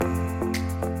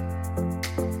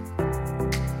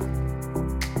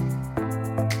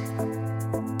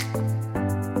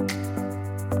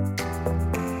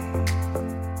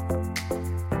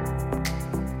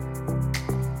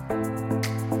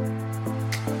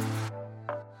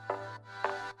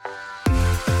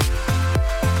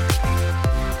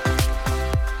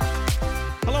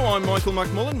Michael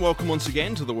McMullen. Welcome once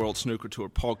again to the World Snooker Tour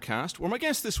podcast, where my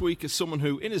guest this week is someone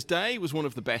who, in his day, was one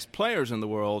of the best players in the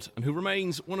world and who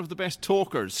remains one of the best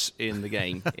talkers in the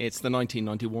game. It's the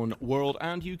 1991 World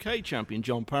and UK champion,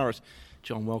 John Parrott.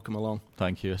 John, welcome along.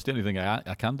 Thank you. It's the only thing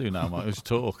I can do now, Mike, is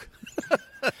talk.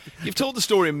 You've told the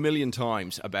story a million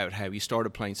times about how you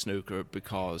started playing snooker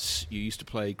because you used to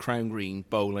play Crown Green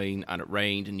bowling and it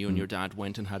rained and you and your dad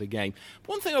went and had a game. But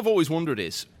one thing I've always wondered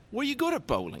is, were you good at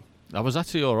bowling? I was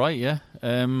actually all right, yeah.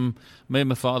 Me and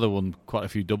my father won quite a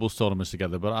few doubles tournaments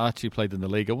together, but I actually played in the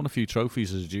league. I won a few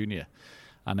trophies as a junior,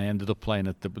 and I ended up playing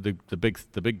at the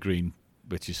big green,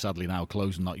 which is sadly now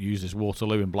closed and not used, is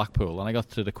Waterloo in Blackpool, and I got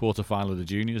to the quarter-final of the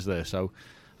juniors there, so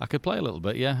I could play a little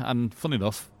bit, yeah. And funny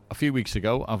enough, a few weeks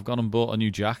ago, I've gone and bought a new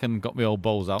jack and got my old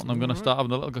bowls out, and I'm going to start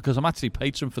having a little, because I'm actually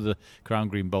patron for the Crown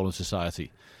Green Bowling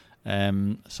Society.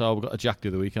 So I've got a jack the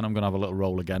other week, and I'm going to have a little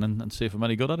roll again and see if I'm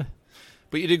any good at it.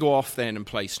 But you did go off then and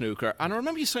play snooker. And I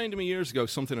remember you saying to me years ago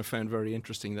something I found very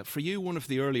interesting, that for you, one of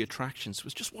the early attractions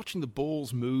was just watching the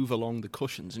balls move along the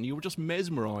cushions, and you were just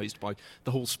mesmerised by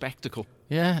the whole spectacle.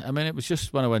 Yeah, I mean, it was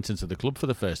just when I went into the club for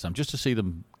the first time, just to see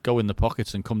them go in the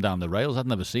pockets and come down the rails. I'd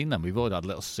never seen them. We've always had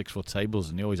little 6-foot tables,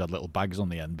 and you always had little bags on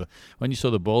the end. But when you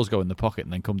saw the balls go in the pocket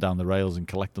and then come down the rails and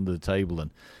collect under the table,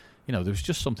 and you know, there was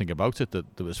just something about it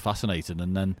that was fascinating.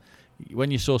 And then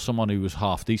when you saw someone who was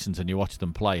half decent and you watched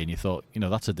them play and you thought, you know,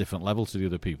 that's a different level to the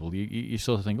other people, you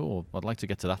sort of think, oh, I'd like to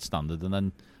get to that standard. And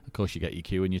then, of course, you get your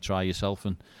cue and you try yourself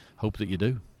and hope that you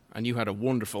do. And you had a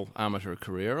wonderful amateur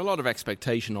career, a lot of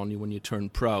expectation on you when you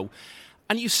turned pro.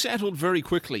 And you settled very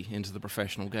quickly into the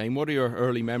professional game. What are your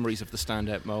early memories of the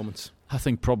standout moments? I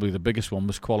think probably the biggest one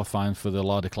was qualifying for the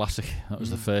Larder Classic. That was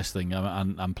the first thing.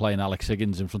 And playing Alex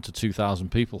Higgins in front of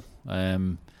 2,000 people.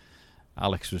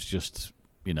 Alex was just,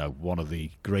 you know, one of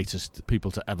the greatest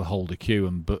people to ever hold a cue.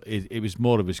 But it was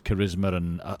more of his charisma,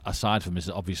 and aside from his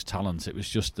obvious talent, it was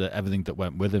just everything that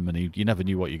went with him. And you never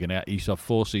knew what you're going to get. He used to have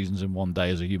 4 seasons in one day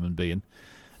as a human being.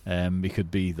 He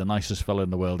could be the nicest fella in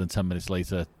the world and 10 minutes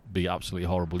later be absolutely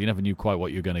horrible. You never knew quite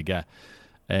what you were going to get.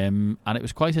 And it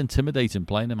was quite intimidating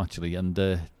playing him, actually. And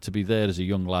to be there as a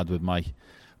young lad with my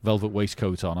velvet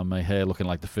waistcoat on and my hair looking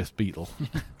like the fifth Beatle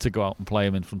to go out and play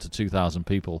him in front of 2,000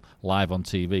 people live on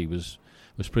TV was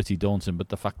pretty daunting. But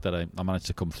the fact that I managed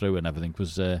to come through and everything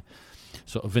was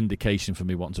sort of vindication for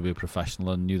me wanting to be a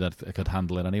professional, and knew that I could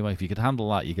handle it anyway. If you could handle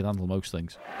that, you could handle most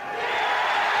things.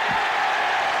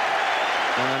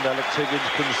 And Alex Higgins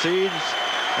concedes,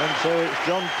 and so it's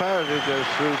John Parrott who goes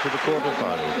through to the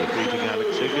quarterfinals, defeating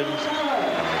Alex Higgins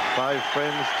 5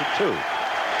 frames to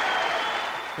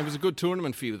 2. It was a good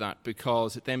tournament for you, that,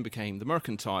 because it then became the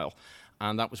Mercantile,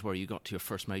 and that was where you got to your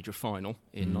first major final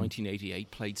in 1988,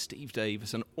 played Steve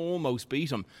Davis and almost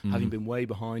beat him, having been way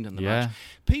behind in the match.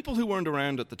 People who weren't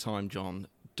around at the time, John,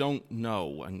 don't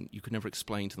know, and you could never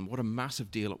explain to them what a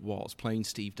massive deal it was playing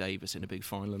Steve Davis in a big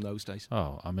final in those days.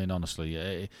 Oh, I mean,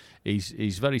 honestly,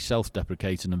 he's very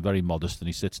self-deprecating and very modest, and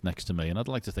he sits next to me, and I'd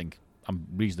like to think I'm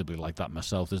reasonably like that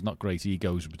myself. There's not great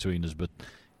egos between us, but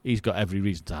he's got every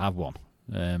reason to have one.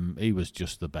 He was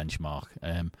just the benchmark.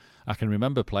 I can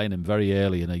remember playing him very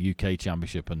early in a UK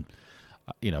championship, and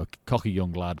you know, cocky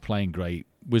young lad, playing great,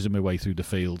 whizzing my way through the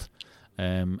field,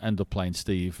 end up playing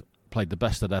Steve. Played the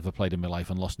best I'd ever played in my life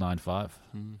and lost 9-5.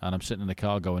 And I'm sitting in the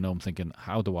car going home thinking,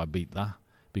 how do I beat that?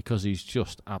 Because he's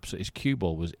just absolute. His cue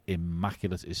ball was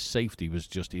immaculate. His safety was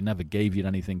just, he never gave you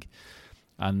anything.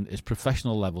 And his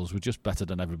professional levels were just better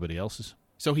than everybody else's.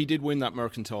 So he did win that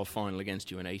Mercantile final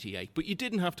against you in 88, but you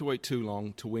didn't have to wait too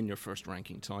long to win your first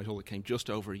ranking title. It came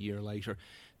just over a year later.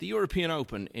 The European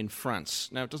Open in France.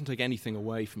 Now, it doesn't take anything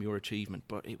away from your achievement,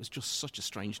 but it was just such a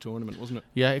strange tournament, wasn't it?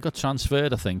 Yeah, it got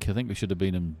transferred, I think. I think we should have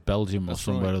been in Belgium or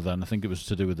somewhere other than. I think it was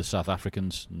to do with the South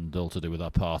Africans and all to do with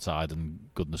apartheid and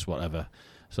goodness whatever.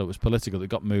 So it was political. It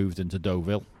got moved into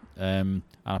Deauville, and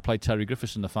I played Terry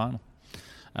Griffiths in the final.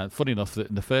 Funny enough,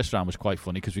 the first round was quite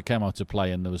funny because we came out to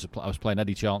play, and I was playing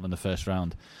Eddie Charlton in the first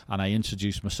round, and I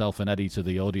introduced myself and Eddie to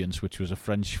the audience, which was a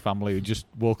French family who just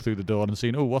walked through the door and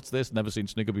seen, oh, what's this? Never seen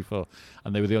snooker before,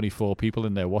 and they were the only 4 people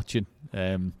in there watching.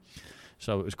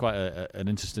 So it was quite an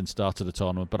interesting start to the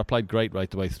tournament. But I played great right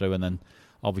the way through, and then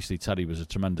obviously Terry was a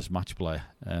tremendous match player,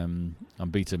 and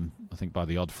beat him, I think, by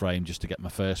the odd frame just to get my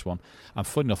first one. And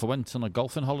funny enough, I went on a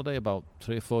golfing holiday about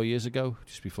 3 or 4 years ago,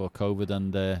 just before COVID,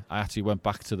 and I actually went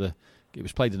back to it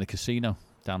was played in a casino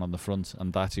down on the front,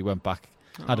 and I actually went back,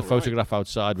 had a photograph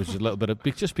outside, which is a little bit of,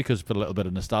 just because for a little bit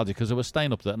of nostalgia, because I was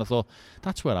staying up there, and I thought,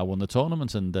 that's where I won the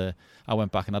tournament, and I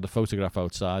went back and had a photograph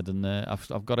outside, and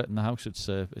I've got it in the house. It's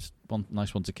one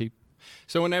nice one to keep.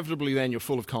 So inevitably then you're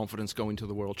full of confidence going to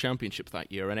the World Championship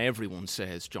that year, and everyone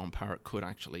says John Parrott could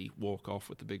actually walk off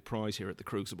with the big prize here at the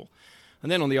Crucible.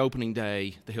 And then on the opening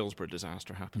day, the Hillsborough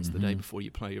disaster happens the day before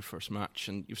you play your first match,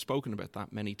 and you've spoken about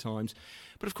that many times.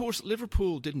 But of course,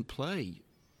 Liverpool didn't play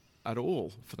at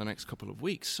all for the next couple of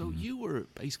weeks, so you were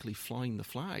basically flying the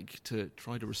flag to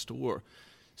try to restore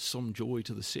some joy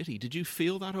to the city. Did you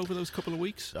feel that over those couple of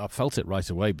weeks? I felt it right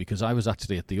away, because I was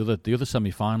actually at the other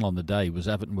semi-final on the day. Was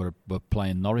Everton were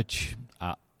playing Norwich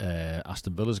at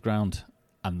Aston Villa's ground,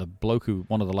 and the bloke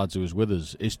one of the lads who was with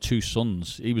us, his two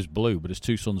sons, he was blue, but his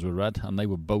two sons were red, and they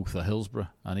were both at Hillsborough,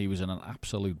 and he was in an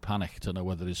absolute panic to know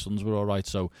whether his sons were all right.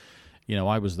 So,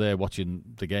 I was there watching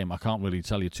the game. I can't really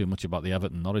tell you too much about the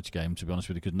Everton-Norwich game, to be honest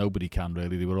with you, because nobody can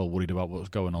really. They were all worried about what was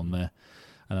going on there.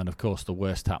 And then, of course, the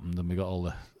worst happened, and we got all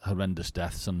the horrendous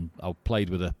deaths, and I played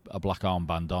with a black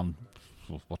armband on.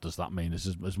 What does that mean? It's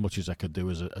as much as I could do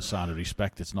as a sign of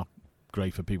respect. It's not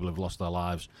great for people who've lost their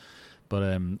lives. But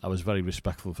I was very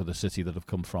respectful for the city that I've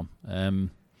come from.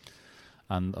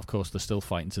 And, of course, they're still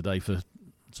fighting today for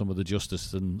some of the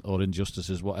justice or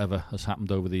injustices, whatever has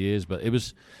happened over the years. But it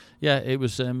was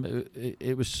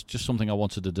just something I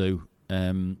wanted to do.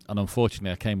 And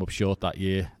unfortunately, I came up short that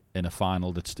year in a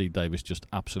final that Steve Davis just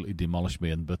absolutely demolished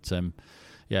me in. But,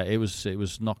 it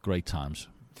was not great times.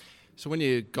 So when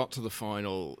you got to the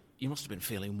final, you must have been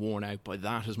feeling worn out by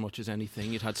that as much as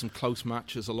anything. You'd had some close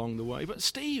matches along the way. But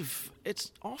Steve,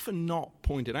 it's often not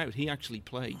pointed out, he actually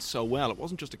played so well. It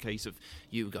wasn't just a case of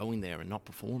you going there and not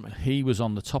performing. He was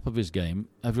on the top of his game.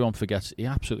 Everyone forgets he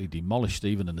absolutely demolished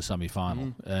Stephen in the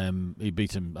semi-final. He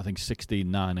beat him, I think,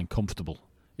 16-9 and comfortable.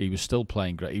 He was still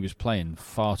playing great. He was playing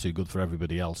far too good for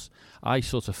everybody else. I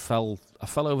sort of fell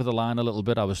over the line a little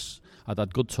bit. I'd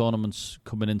had good tournaments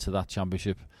coming into that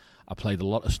championship. I played a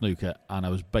lot of snooker, and I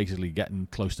was basically getting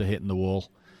close to hitting the wall.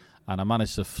 And I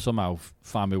managed to somehow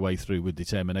find my way through with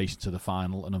determination to the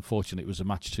final. And unfortunately, it was a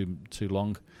match too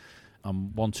long.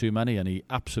 One too many, and he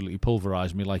absolutely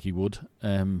pulverised me like he would.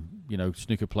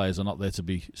 Snooker players are not there to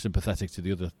be sympathetic to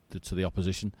the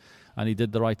opposition, and he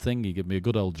did the right thing. He gave me a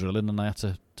good old drilling, and I had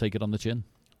to take it on the chin.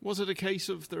 Was it a case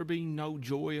of there being no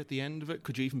joy at the end of it?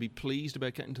 Could you even be pleased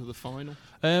about getting to the final?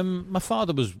 My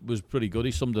father was pretty good.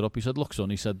 He summed it up. He said, "Look, son,"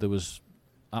 he said, "there was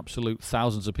absolute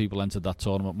thousands of people entered that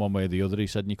tournament one way or the other." He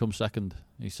said, "And you come second."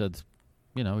 He said,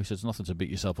 he said, "It's nothing to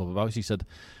beat yourself up about." He said,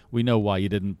 "We know why you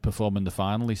didn't perform in the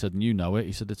final." He said, "And you know it."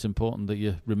 He said, "It's important that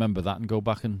you remember that and go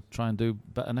back and try and do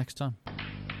better next time."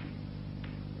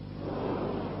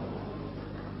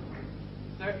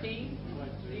 13.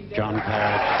 John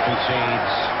Parrott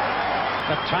concedes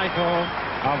the title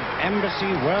of Embassy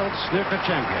World Snooker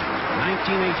Champion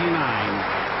 1989,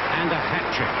 and a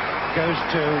hat-trick goes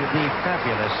to the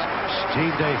fabulous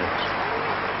Steve Davis.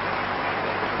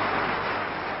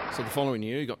 So the following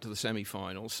year you got to the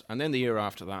semi-finals, and then the year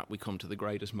after that we come to the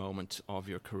greatest moment of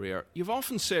your career. You've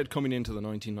often said coming into the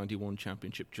 1991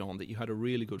 championship, John, that you had a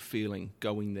really good feeling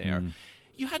going there.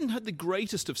 You hadn't had the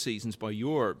greatest of seasons by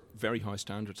your very high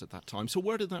standards at that time, so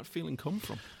where did that feeling come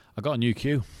from? I got a new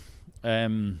cue.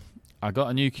 And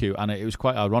it was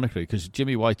quite ironically because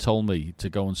Jimmy White told me to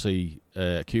go and see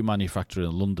a cue manufacturer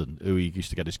in London who he used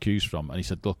to get his cues from, and he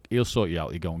said, "Look, he'll sort you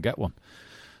out, you go and get one."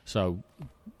 So,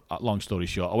 long story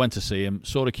short, I went to see him,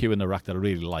 saw a cue in the rack that I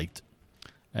really liked.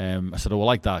 I said, "Oh, I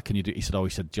like that. Can you do?" He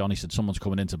said, "John," he said, "someone's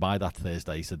coming in to buy that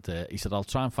Thursday." He said, "I'll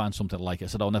try and find something like it." I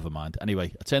said, "Oh, never mind."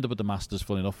 Anyway, I turned up at the Masters,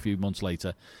 funny enough, a few months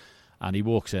later, and he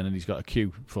walks in and he's got a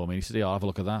cue for me. He said, "Yeah, I'll have a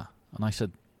look at that." And I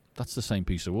said, "That's the same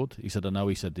piece of wood." He said, "I know."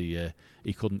 He said, he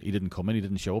didn't come in, he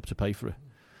didn't show up to pay for it.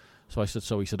 So I said,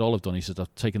 he said, "All I've done," he said,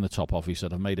 "I've taken the top off." He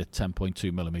said, "I've made it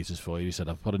 10.2 millimetres for you." He said,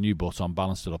 "I've put a new butt on,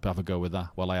 balanced it up, have a go with that."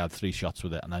 Well, I had 3 shots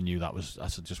with it, and I knew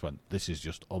this is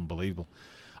just unbelievable.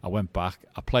 I went back.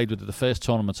 I played with it. The first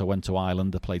tournament I went to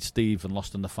Ireland. I played Steve and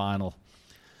lost in the final,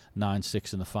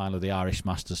 9-6 in the final of the Irish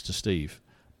Masters to Steve.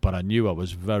 But I knew I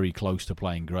was very close to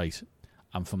playing great.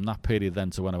 And from that period then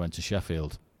to when I went to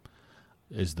Sheffield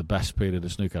is the best period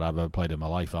of snooker I've ever played in my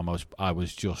life. I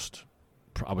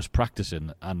was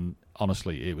practicing, and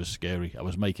honestly, it was scary. I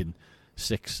was making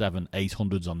 6, 7,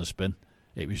 800s on the spin.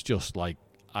 It was just like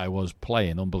I was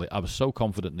playing unbelievable. I was so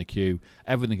confident in the cue,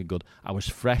 everything was good. I was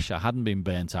fresh. I hadn't been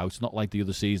burnt out. It's not like the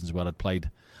other seasons where I'd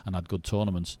played and had good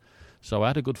tournaments. So I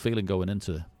had a good feeling going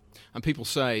into it. And people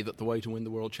say that the way to win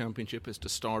the World Championship is to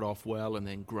start off well and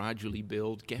then gradually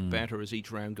build, get better as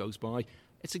each round goes by.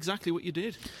 It's exactly what you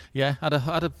did. Yeah, I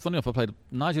had a funny enough. I played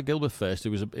Nigel Gilbert first. It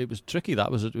was tricky. It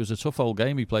was a tough old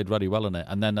game. He played very well in it,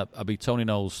 and then I beat Tony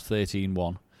Knowles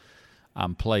 13-1,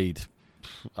 and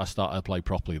I started to play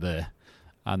properly there.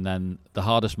 And then the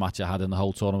hardest match I had in the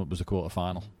whole tournament was the quarter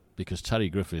final, because Terry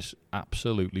Griffiths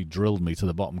absolutely drilled me to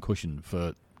the bottom cushion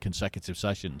for consecutive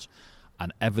sessions,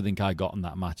 and everything I got in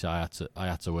that match I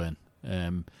had to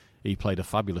win. He played a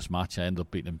fabulous match. I ended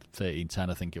up beating him 13-10,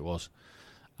 I think it was,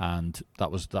 and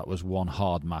that was one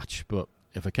hard match. But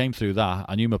if I came through that,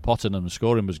 I knew my potting and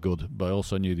scoring was good, but I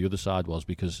also knew the other side was,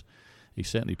 because he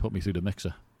certainly put me through the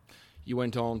mixer. You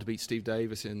went on to beat Steve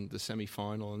Davis in the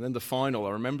semi-final, and then the final. I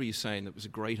remember you saying it was a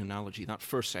great analogy. That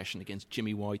first session against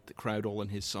Jimmy White, the crowd all on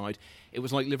his side, it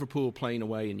was like Liverpool playing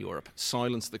away in Europe,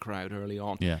 silenced the crowd early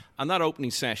on. Yeah. And that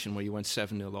opening session where you went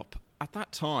 7-0 up, at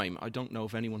that time, I don't know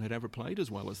if anyone had ever played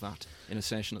as well as that in a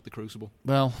session at the Crucible.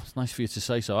 Well, it's nice for you to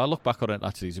say so. I look back on it,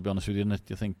 actually, to be honest with you, and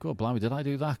you think, oh, blimey, did I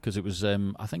do that? Because it was,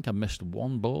 I think I missed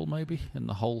one ball, maybe, in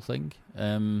the whole thing.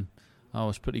 I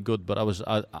was pretty good, but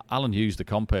Alan Hughes, the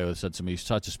compere, said to me, he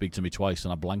tried to speak to me twice,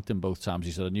 and I blanked him both times.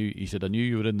 He said, I knew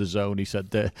you were in the zone. He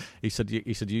said,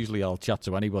 usually I'll chat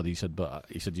to anybody. He said, but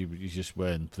you just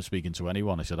weren't for speaking to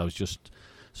anyone. I said, I was just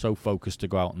so focused to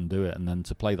go out and do it, and then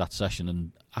to play that session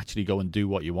and actually go and do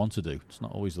what you want to do. It's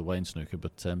not always the way in snooker,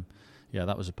 but yeah,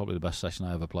 that was probably the best session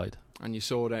I ever played. And you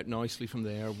saw it out nicely from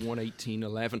there,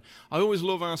 118-11. I always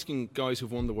love asking guys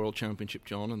who've won the World Championship,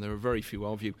 John, and there are very few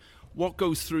of you, what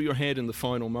goes through your head in the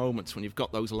final moments when you've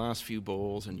got those last few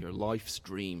balls and your life's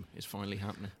dream is finally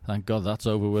happening? Thank God that's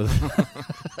over with.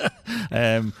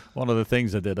 One of the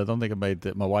things I did, I don't think I made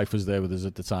it. My wife was there with us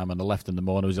at the time, and I left in the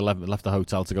morning. It was 11. I left the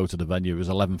hotel to go to the venue. It was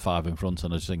 11-5 in front,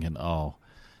 and I was thinking, oh,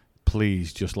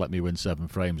 please just let me win 7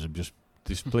 frames and just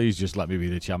please just let me be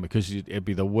the champion, because it'd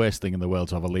be the worst thing in the world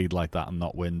to have a lead like that and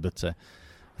not win. But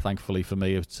thankfully for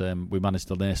me, we managed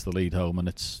to nurse the lead home, and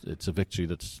it's a victory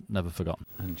that's never forgotten.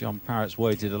 And John Parrett's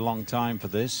waited a long time for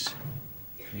this.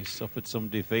 He's suffered some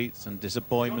defeats and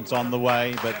disappointments on the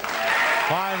way, but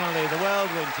finally the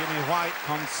whirlwind Jimmy White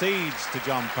concedes to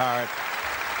John Parrett,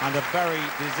 and a very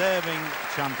deserving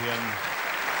champion.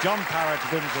 John Parrett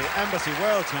wins the Embassy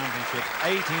World Championship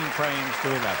 18 frames to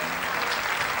 11.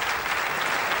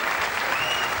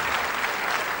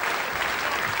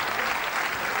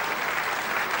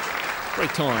 Great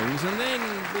times, and then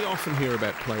we often hear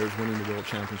about players winning the World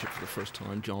Championship for the first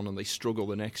time, John, and they struggle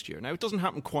the next year. Now, it doesn't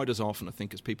happen quite as often, I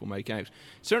think, as people make out. It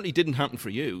certainly didn't happen for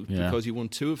you, because you won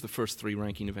 2 of the first 3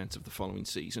 ranking events of the following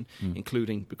season,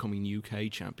 including becoming UK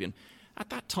champion. At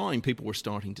that time, people were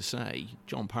starting to say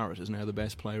John Parrett is now the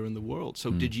best player in the world.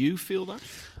 So, did you feel that?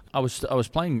 I was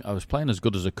playing as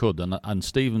good as I could, and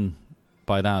Stephen,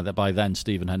 by then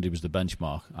Stephen Hendry was the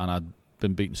benchmark, and I'd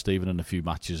been beating Stephen in a few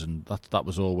matches, and that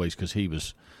was always because he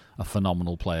was a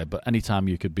phenomenal player. But any time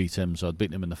you could beat him, so I'd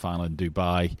beaten him in the final in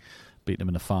Dubai, beaten him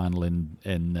in the final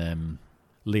in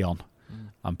Lyon,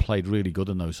 and played really good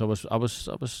in those. So I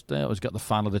was there. I was got the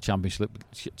final of the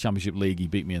Championship League. He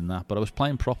beat me in that, but I was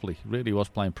playing properly. Really was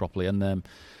playing properly. And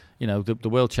the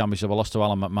World Championship, I lost to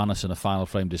Alan McManus in a final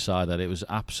frame decider. It was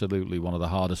absolutely one of the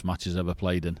hardest matches ever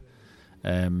played in.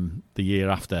 The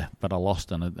year after, but I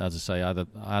lost, and as I say, I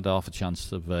had half a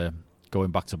chance of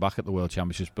going back to back at the World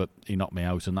Championships, but he knocked me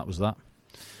out, and that was that.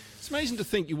 It's amazing to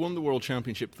think you won the World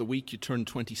Championship the week you turned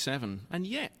 27, and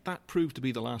yet that proved to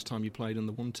be the last time you played in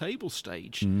the one-table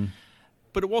stage.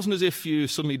 But it wasn't as if you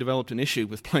suddenly developed an issue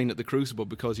with playing at the Crucible,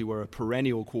 because you were a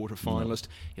perennial quarter-finalist,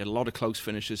 you had a lot of close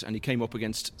finishes, and you came up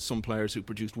against some players who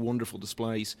produced wonderful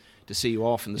displays to see you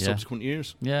off in the subsequent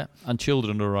years. Yeah, and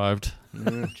children arrived.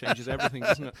 Changes everything,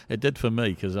 doesn't it? It did for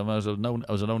me, because I was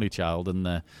an only child, and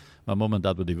my mum and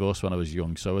dad were divorced when I was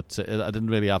young, so I didn't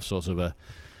really have sort of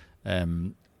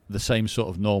the same sort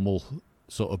of normal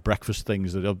sort of breakfast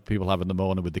things that other people have in the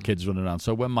morning with the kids running around.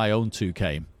 So when my own 2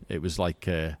 came, it was like...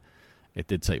 it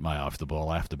did take my eye off the ball,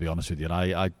 I have to be honest with you. And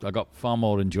I got far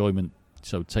more enjoyment,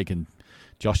 so taking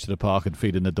Josh to the park and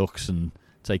feeding the ducks, and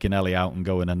taking Ellie out and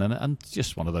going in, and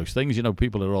just one of those things.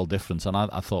 People are all different, and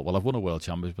I thought, well, I've won a World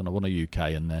Championship and I won a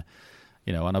UK, and and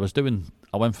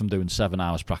I went from doing 7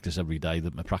 hours practice every day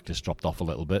that my practice dropped off a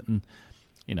little bit, and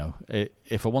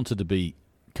if I wanted to be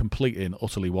completely and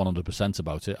utterly 100%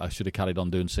 about it, I should have carried on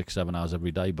doing 6-7 hours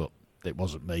every day, but it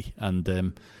wasn't me,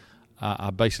 and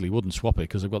I basically wouldn't swap it,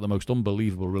 because I've got the most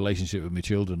unbelievable relationship with my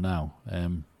children now,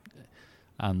 and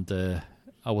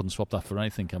I wouldn't swap that for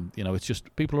anything. It's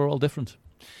just, people are all different.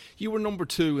 You were number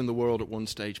 2 in the world at one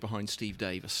stage behind Steve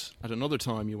Davis. At another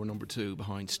time, you were number 2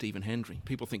 behind Stephen Hendry.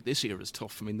 People think this era is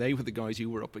tough. I mean, they were the guys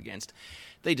you were up against.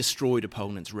 They destroyed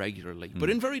opponents regularly, but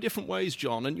in very different ways,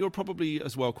 John, and you're probably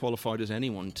as well qualified as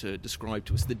anyone to describe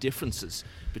to us the differences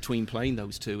between playing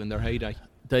those two in their heyday.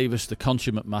 Davis, the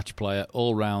consummate match player,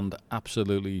 all round,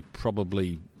 absolutely,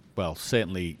 probably, well,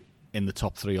 certainly in the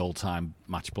top 3 all-time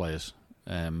match players.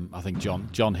 I think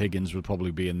John Higgins would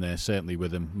probably be in there, certainly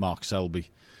with him. Mark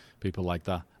Selby, people like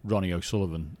that. Ronnie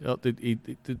O'Sullivan,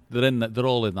 they're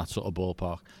all in that sort of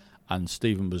ballpark. And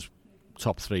Stephen was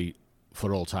top 3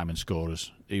 for all time in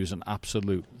scorers. He was an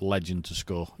absolute legend to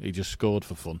score. He just scored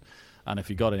for fun, and if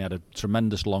he got in, he had a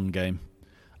tremendous long game.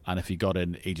 And if he got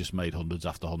in, he just made hundreds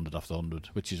after hundred after hundred,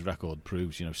 which his record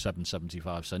proves.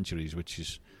 775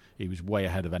 centuries, he was way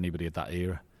ahead of anybody at that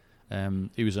era.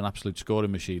 He was an absolute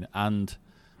scoring machine and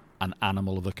an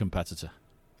animal of a competitor.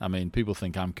 I mean, people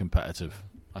think I'm competitive.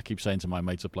 I keep saying to my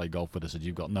mates I play golf with, I said,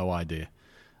 you've got no idea.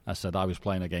 I said, I was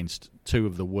playing against 2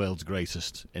 of the world's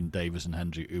greatest in Davis and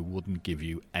Hendry who wouldn't give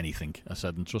you anything. I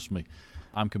said, and trust me,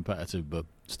 I'm competitive, but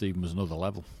Stephen was another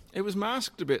level. It was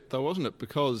masked a bit, though, wasn't it?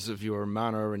 Because of your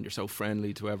manner and you're so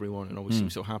friendly to everyone and always seem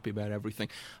so happy about everything.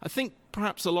 I think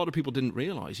perhaps a lot of people didn't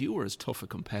realise you were as tough a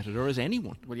competitor as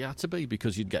anyone. Well, you had to be,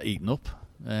 because you'd get eaten up.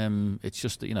 It's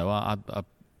just that,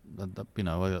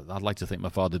 I'd like to think my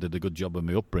father did a good job of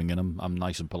my upbringing. I'm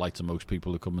nice and polite to most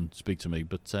people who come and speak to me,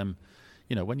 but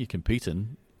when you're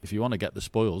competing, if you want to get the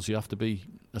spoils, you have to be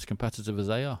as competitive as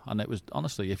they are. And it was,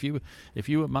 honestly, if you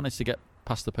managed to get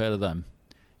past the pair of them,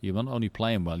 you were not only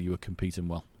playing well, you were competing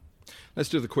well. Let's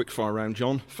do the quick fire round,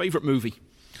 John. Favourite movie?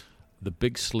 The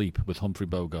Big Sleep with Humphrey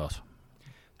Bogart.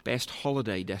 Best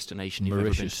holiday destination you've ever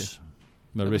been to?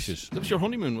 Mauritius. That was your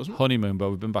honeymoon, wasn't it? Honeymoon,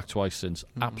 but we've been back twice since.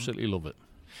 Absolutely love it.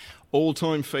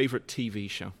 All-time favourite TV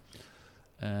show?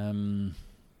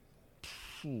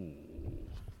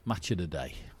 Match of the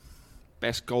Day.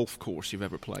 Best golf course you've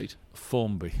ever played?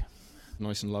 Formby.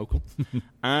 Nice and local.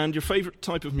 And your favourite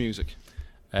type of music?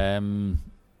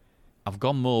 I've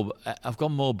gone more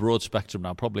broad spectrum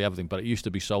now, probably everything, but it used to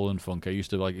be soul and funk. I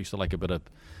used to like a bit of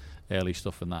early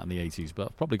stuff and that in the 80s, but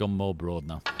I've probably gone more broad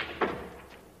now.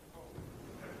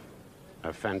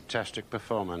 A fantastic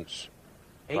performance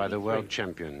by the world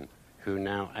champion, who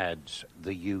now adds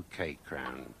the UK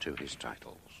crown to his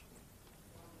titles.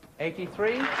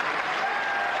 83. And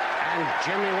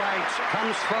Jimmy White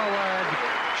comes forward,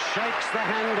 shakes the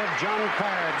hand of John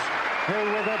Parrott, who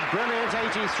with a brilliant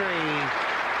 83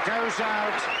 goes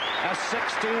out a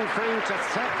 16-frame to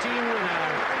 13 winner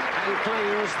and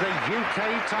claims the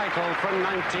UK title from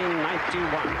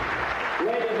 1991.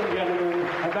 Ladies and gentlemen,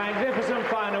 a magnificent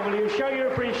final. Will you show your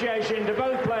appreciation to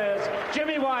both players,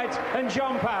 Jimmy White and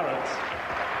John Parrott?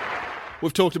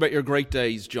 We've talked about your great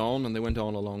days, John, and they went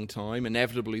on a long time.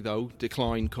 Inevitably, though,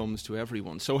 decline comes to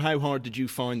everyone. So how hard did you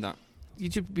find that? You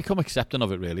just become accepting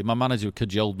of it, really. My manager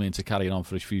cajoled me into carrying on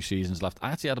for a few seasons left.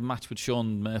 I actually had a match with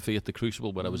Sean Murphy at the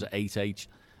Crucible where I was at 8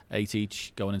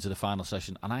 each going into the final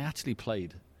session, and I actually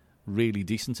played really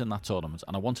decent in that tournament,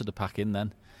 and I wanted to pack in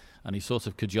then. And he sort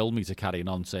of cajoled me to carrying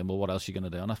on, saying, well, what else are you going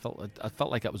to do? And I felt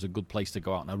like that was a good place to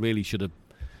go out, and I really should have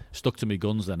stuck to my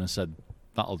guns then and said,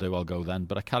 that'll do, I'll go then.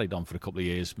 But I carried on for a couple of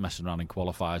years, messing around in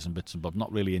qualifiers and bits and bobs,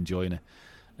 not really enjoying it.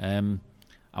 And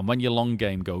when your long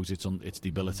game goes, it's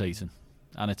debilitating.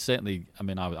 And it's certainly, I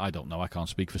mean, I don't know, I can't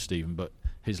speak for Stephen, but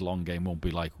his long game won't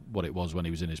be like what it was when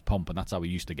he was in his pomp, and that's how he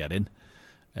used to get in.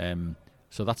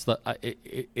 So that's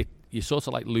you sort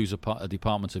of like lose a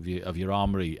department of your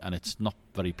armoury, and it's not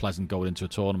very pleasant going into a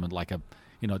tournament like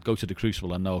I'd go to the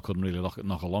Crucible and know I couldn't really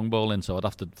knock a long ball in, so I'd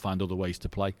have to find other ways to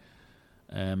play.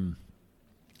 And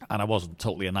I wasn't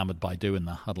totally enamoured by doing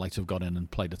that. I'd like to have gone in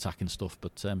and played attacking stuff,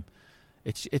 but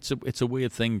it's a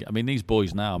weird thing. I mean, these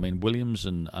boys now, I mean, Williams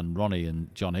and Ronnie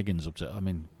and John Higgins up to, I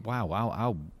mean, wow,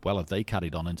 how well have they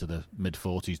carried on into the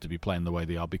mid-40s to be playing the way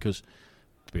they are? Because,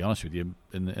 to be honest with you,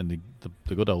 in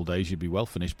the good old days, you'd be well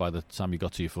finished by the time you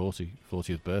got to your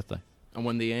 40th birthday. And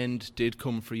when the end did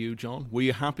come for you, John, were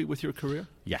you happy with your career?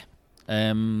 Yeah.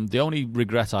 The only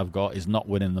regret I've got is not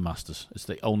winning the Masters. It's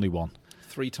the only one.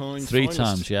 Three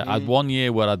times, yeah. I had 1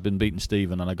 year where I'd been beating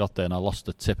Stephen, and I got there and I lost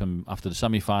the tip, and after the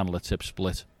semi-final, the tip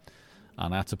split,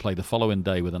 and I had to play the following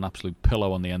day with an absolute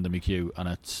pillow on the end of my cue,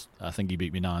 and I think he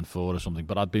beat me 9-4 or something,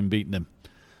 but I'd been beating him,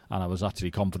 and I was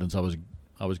actually confident I was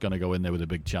going to go in there with a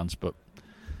big chance, but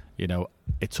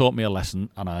it taught me a lesson,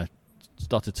 and I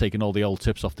started taking all the old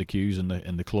tips off the cues in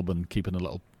the club and keeping a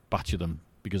little batch of them,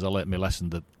 because I learnt my lesson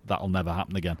that that'll never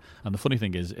happen again. And the funny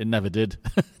thing is, it never did.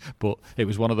 But it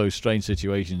was one of those strange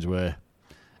situations where,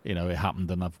 it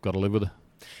happened and I've got to live with it.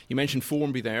 You mentioned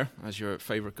Formby there as your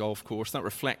favourite golf course. That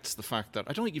reflects the fact that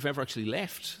I don't think you've ever actually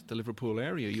left the Liverpool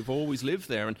area. You've always lived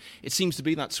there, and it seems to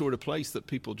be that sort of place that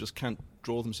people just can't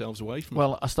draw themselves away from.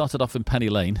 Well, I started off in Penny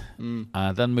Lane,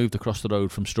 then moved across the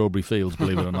road from Strawberry Fields,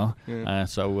 believe it or not. Yeah.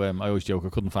 So I always joke I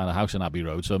couldn't find a house in Abbey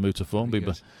Road, so I moved to Formby.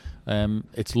 But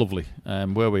it's lovely.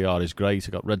 Where we are is great.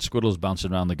 I've got red squirrels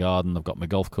bouncing around the garden. I've got my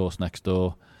golf course next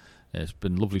door. It's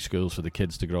been lovely schools for the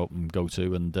kids to grow up and go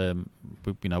to, and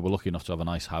we're lucky enough to have a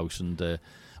nice house. And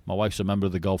my wife's a member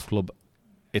of the golf club.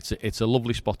 It's a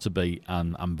lovely spot to be,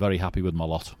 and I'm very happy with my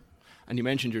lot. And you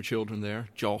mentioned your children there,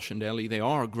 Josh and Ellie. They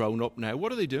are grown up now.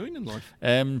 What are they doing in life?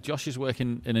 Josh is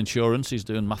working in insurance. He's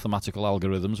doing mathematical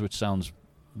algorithms, which sounds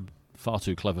far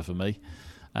too clever for me.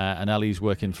 And Ellie's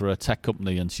working for a tech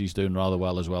company, and she's doing rather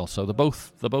well as well. So they're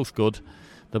both good.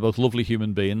 They're both lovely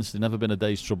human beings. They've never been a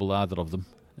day's trouble, either of them.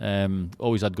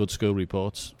 Always had good school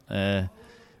reports,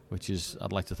 which is,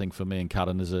 I'd like to think, for me and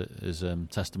Karen is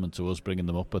testament to us bringing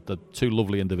them up. But they're two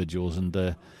lovely individuals, and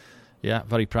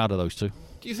very proud of those two.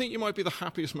 Do you think you might be the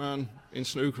happiest man in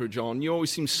snooker, John? You always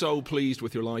seem so pleased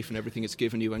with your life and everything it's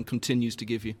given you and continues to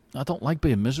give you. I don't like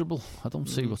being miserable. I don't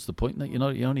see what's the point in it. You know,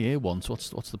 you only hear once.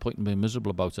 What's the point in being miserable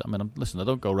about it? I mean, I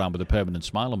don't go around with a permanent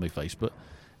smile on my face, but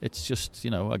it's just,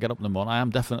 I get up in the morning. I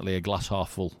am definitely a glass half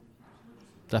full.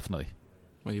 Definitely.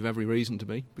 Well, you've every reason to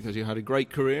be, because you had a great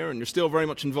career and you're still very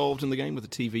much involved in the game with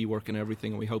the TV work and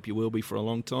everything, and we hope you will be for a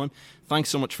long time. Thanks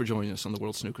so much for joining us on the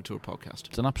World Snooker Tour podcast.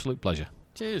 It's an absolute pleasure.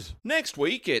 Cheers. Next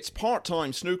week, it's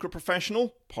part-time snooker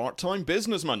professional, part-time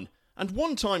businessman, and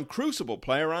one-time Crucible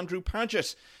player Andrew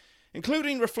Paget,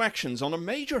 including reflections on a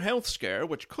major health scare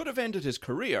which could have ended his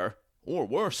career, or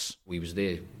worse. We was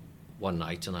there one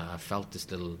night and I felt this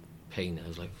little pain. I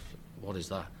was like, what is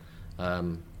that?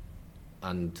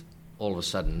 And all of a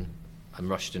sudden, I'm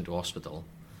rushed into hospital,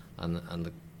 and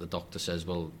the doctor says,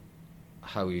 well,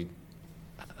 how you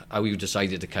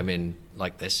decided to come in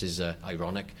like this is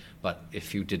ironic, but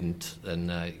if you didn't,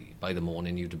 then by the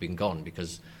morning you'd have been gone,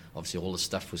 because obviously all the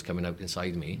stuff was coming out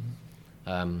inside me.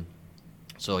 That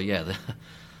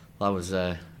was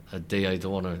a day I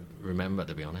don't want to remember,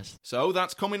 to be honest. So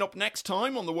that's coming up next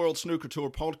time on the World Snooker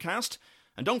Tour podcast.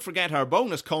 And don't forget our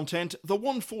bonus content, the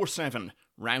 147,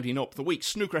 rounding up the week's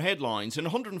snooker headlines in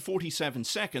 147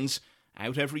 seconds,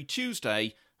 out every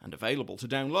Tuesday and available to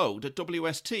download at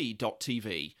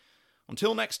wst.tv.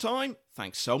 Until next time,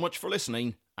 thanks so much for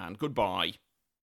listening, and goodbye.